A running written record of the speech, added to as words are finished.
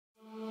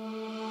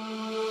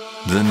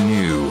The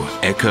new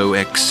ECHO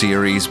X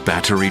Series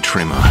battery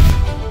trimmer.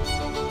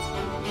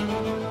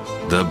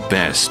 The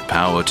best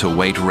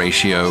power-to-weight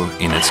ratio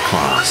in its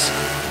class.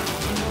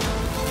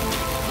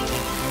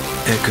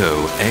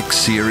 ECHO X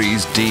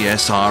Series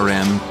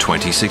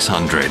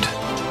DSRM-2600.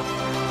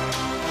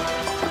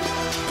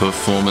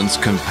 Performance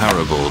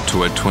comparable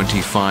to a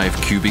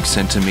 25 cubic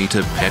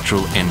centimeter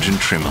petrol engine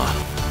trimmer.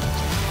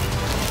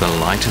 The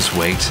lightest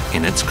weight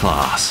in its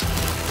class.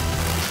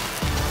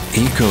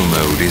 Eco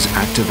mode is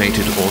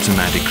activated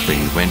automatically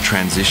when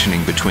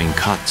transitioning between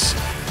cuts,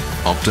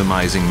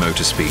 optimizing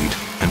motor speed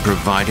and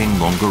providing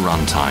longer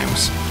run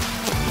times.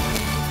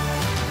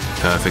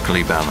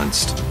 Perfectly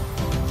balanced.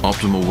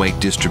 Optimal weight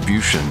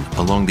distribution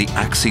along the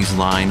axis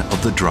line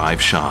of the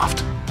drive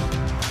shaft.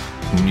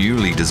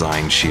 Newly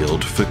designed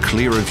shield for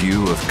clearer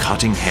view of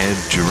cutting head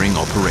during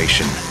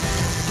operation.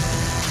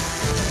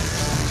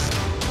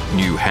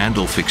 New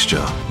handle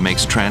fixture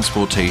makes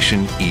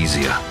transportation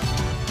easier.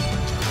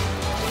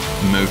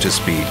 Motor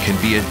speed can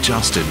be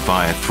adjusted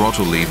via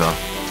throttle lever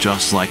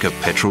just like a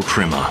petrol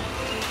trimmer.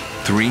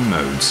 3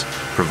 modes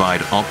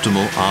provide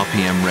optimal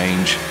RPM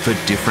range for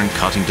different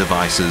cutting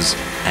devices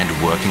and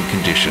working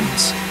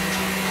conditions.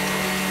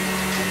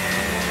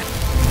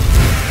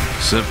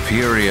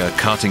 Superior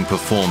cutting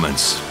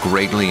performance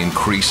greatly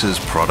increases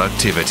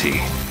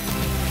productivity.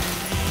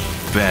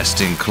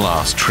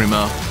 Best-in-class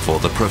trimmer for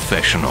the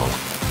professional.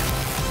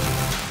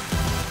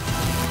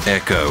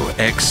 ECHO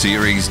X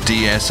Series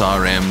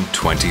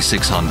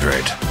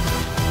DSRM-2600.